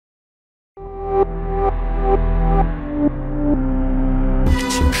Hello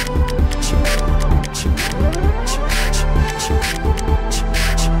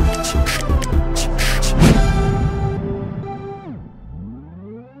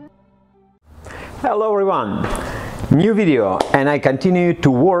everyone, new video, and I continue to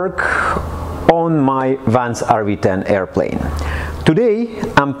work on my Vans RV-10 airplane. Today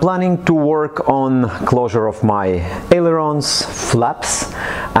I'm planning to work on closure of my ailerons, flaps.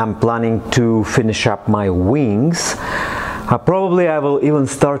 I'm planning to finish up my wings. Probably I will even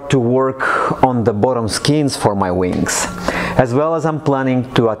start to work on the bottom skins for my wings, as well as I'm planning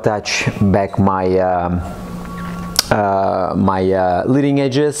to attach back my leading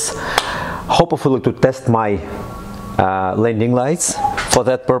edges, hopefully to test my landing lights. For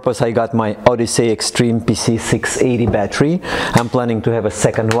that purpose I got my Odyssey Extreme PC680 battery. I'm planning to have a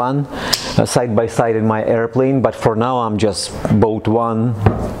second one side by side in my airplane, but for now I'm just bought one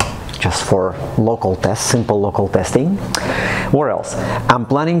just for local tests, simple local testing. What else? I'm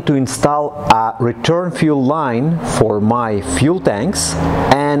planning to install a return fuel line for my fuel tanks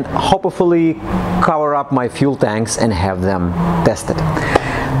and hopefully cover up my fuel tanks and have them tested.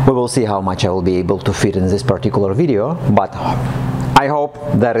 We will see how much I will be able to fit in this particular video, but I hope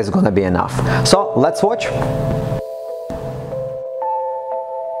that is gonna be enough. So let's watch.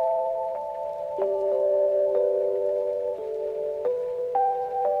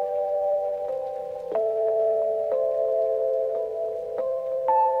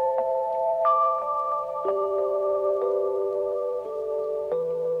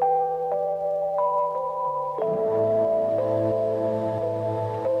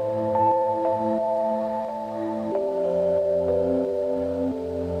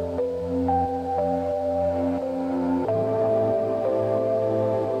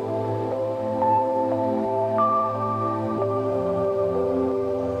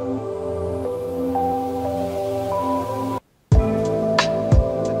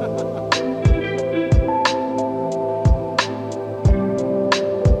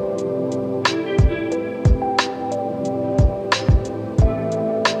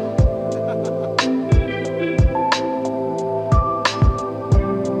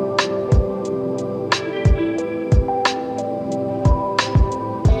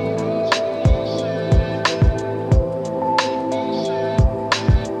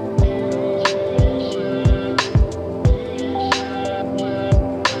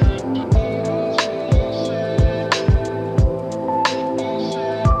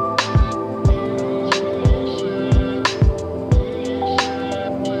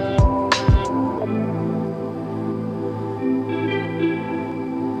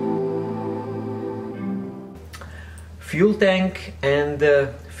 Fuel tank and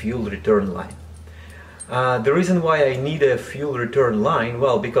fuel return line. The reason why I need a fuel return line,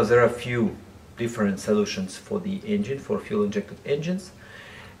 well, because there are a few different solutions for the engine, for fuel injected engines,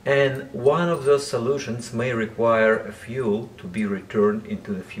 and one of those solutions may require a fuel to be returned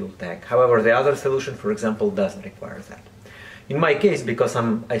into the fuel tank. However, the other solution, for example, doesn't require that. In my case, because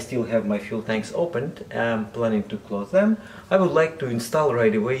I still have my fuel tanks opened, I'm planning to close them, I would like to install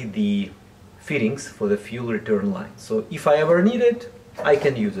right away the fittings for the fuel return line. So if I ever need it, I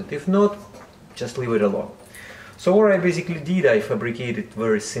can use it. If not, just leave it alone. So what I basically did, I fabricated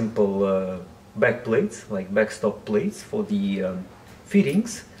very simple back plates, like backstop plates for the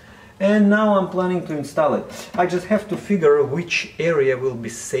fittings, and now I'm planning to install it. I just have to figure which area will be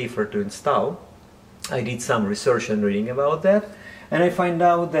safer to install. I did some research and reading about that, and I find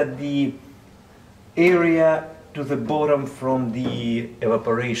out that the area to the bottom from the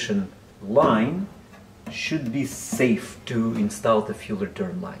evaporation line should be safe to install the fuel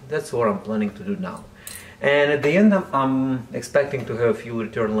return line. That's what I'm planning to do now. And at the end I'm expecting to have a fuel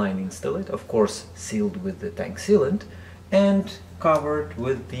return line installed, of course sealed with the tank sealant and covered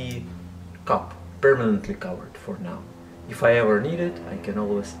with the cup, permanently covered for now. If I ever need it, I can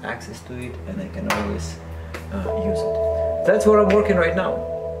always access to it and I can always use it. That's what I'm working right now.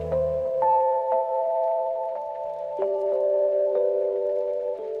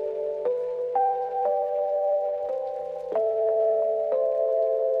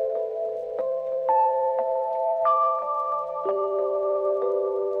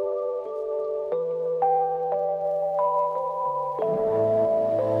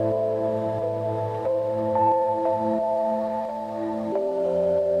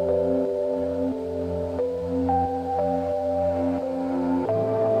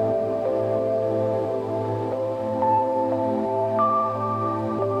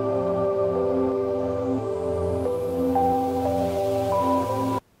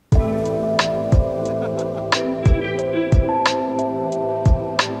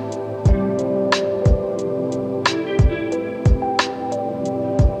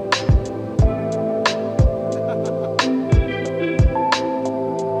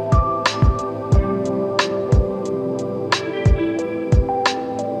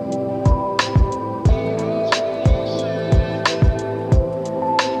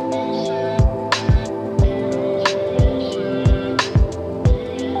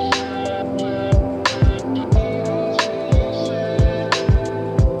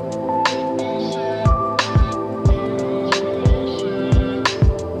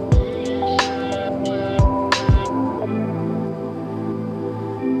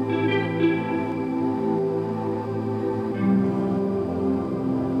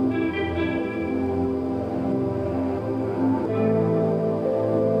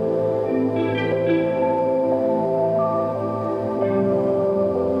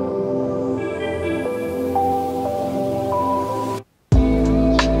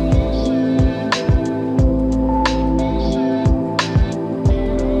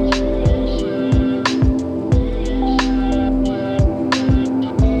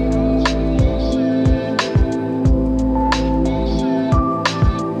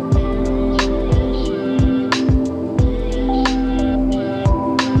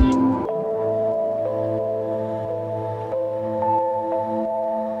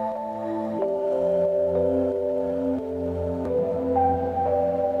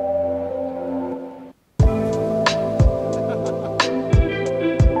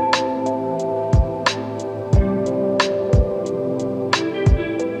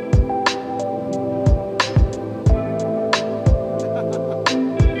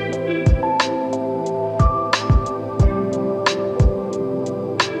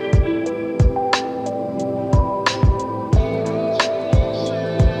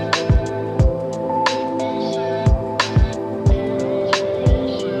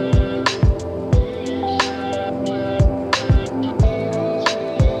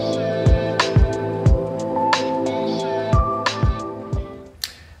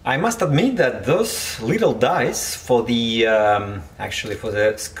 I must admit that those little dies for the actually for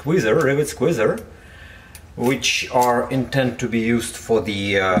the squeezer, rivet squeezer, which are intended to be used for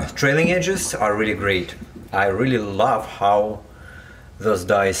the trailing edges, are really great. I really love how those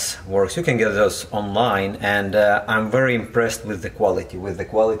dies works. You can get those online, and I'm very impressed with the quality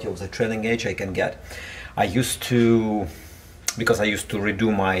of the trailing edge I can get. I used to, because I used to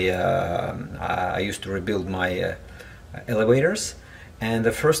redo my I used to rebuild my elevators, and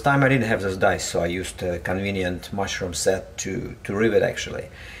the first time I didn't have those dies, so I used a convenient mushroom set to rivet actually.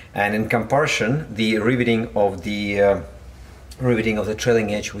 And in comparison, the riveting of the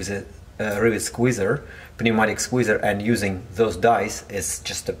trailing edge with a rivet squeezer, pneumatic squeezer, and using those dies is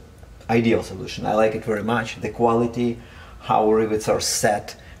just an ideal solution. I like it very much. The quality, how rivets are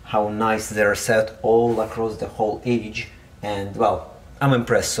set, how nice they're set all across the whole edge, and well, I'm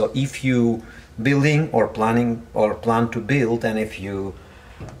impressed. So if you building or planning or plan to build, and if you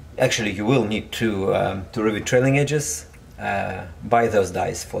actually you will need to rivet trailing edges, buy those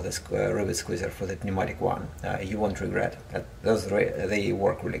dies for the rivet squeezer, for the pneumatic one. You won't regret. They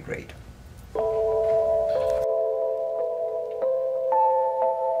work really great.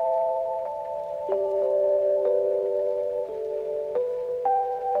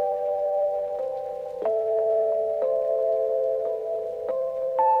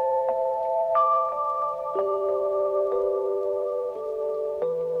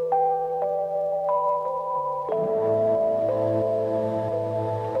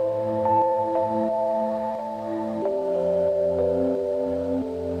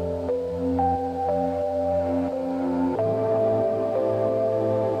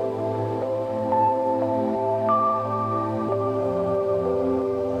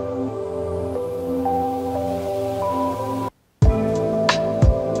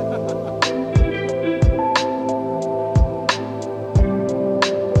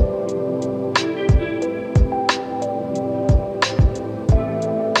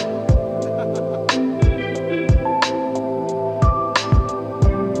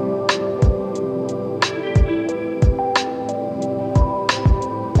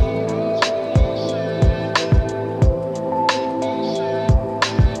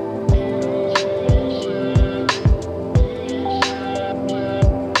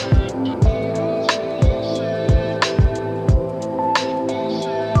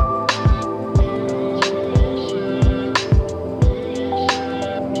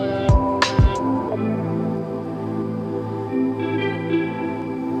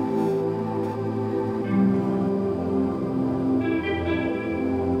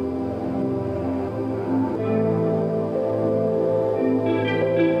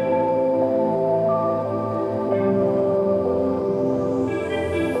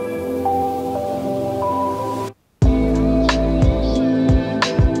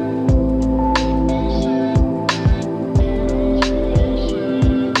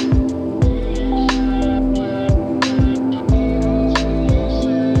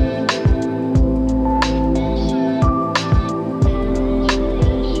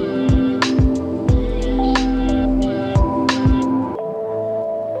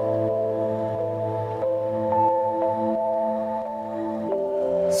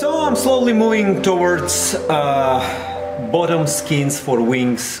 So I'm slowly moving towards bottom skins for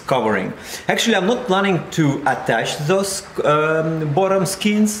wings covering. Actually, I'm not planning to attach those bottom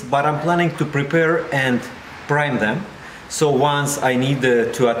skins, but I'm planning to prepare and prime them. So once I need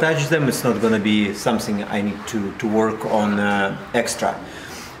to attach them, it's not going to be something I need to work on extra.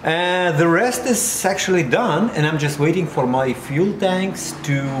 The rest is actually done, and I'm just waiting for my fuel tanks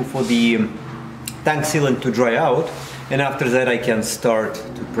for the tank sealant to dry out, and after that I can start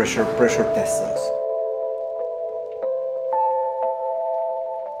to pressure test those.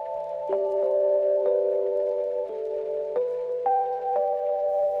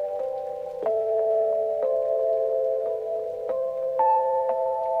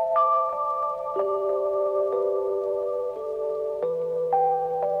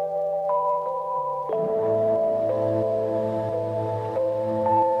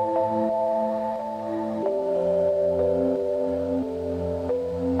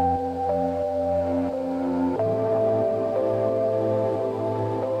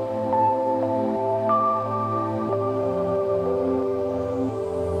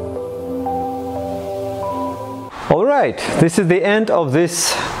 Alright, this is the end of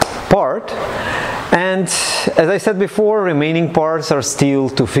this part, and as I said before, remaining parts are still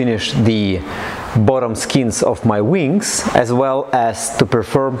to finish the bottom skins of my wings, as well as to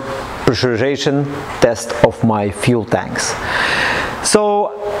perform pressurization test of my fuel tanks.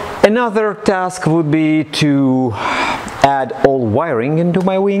 So another task would be to add all wiring into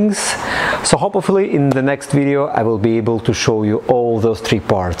my wings. So hopefully in the next video I will be able to show you all those three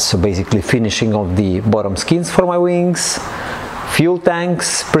parts. So basically finishing of the bottom skins for my wings, fuel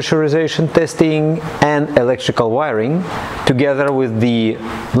tanks, pressurization testing, and electrical wiring, together with the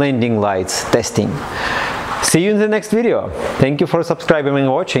landing lights testing. See you in the next video. Thank you for subscribing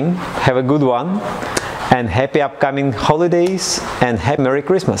and watching. Have a good one, and happy upcoming holidays, and happy Merry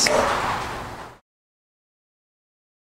Christmas.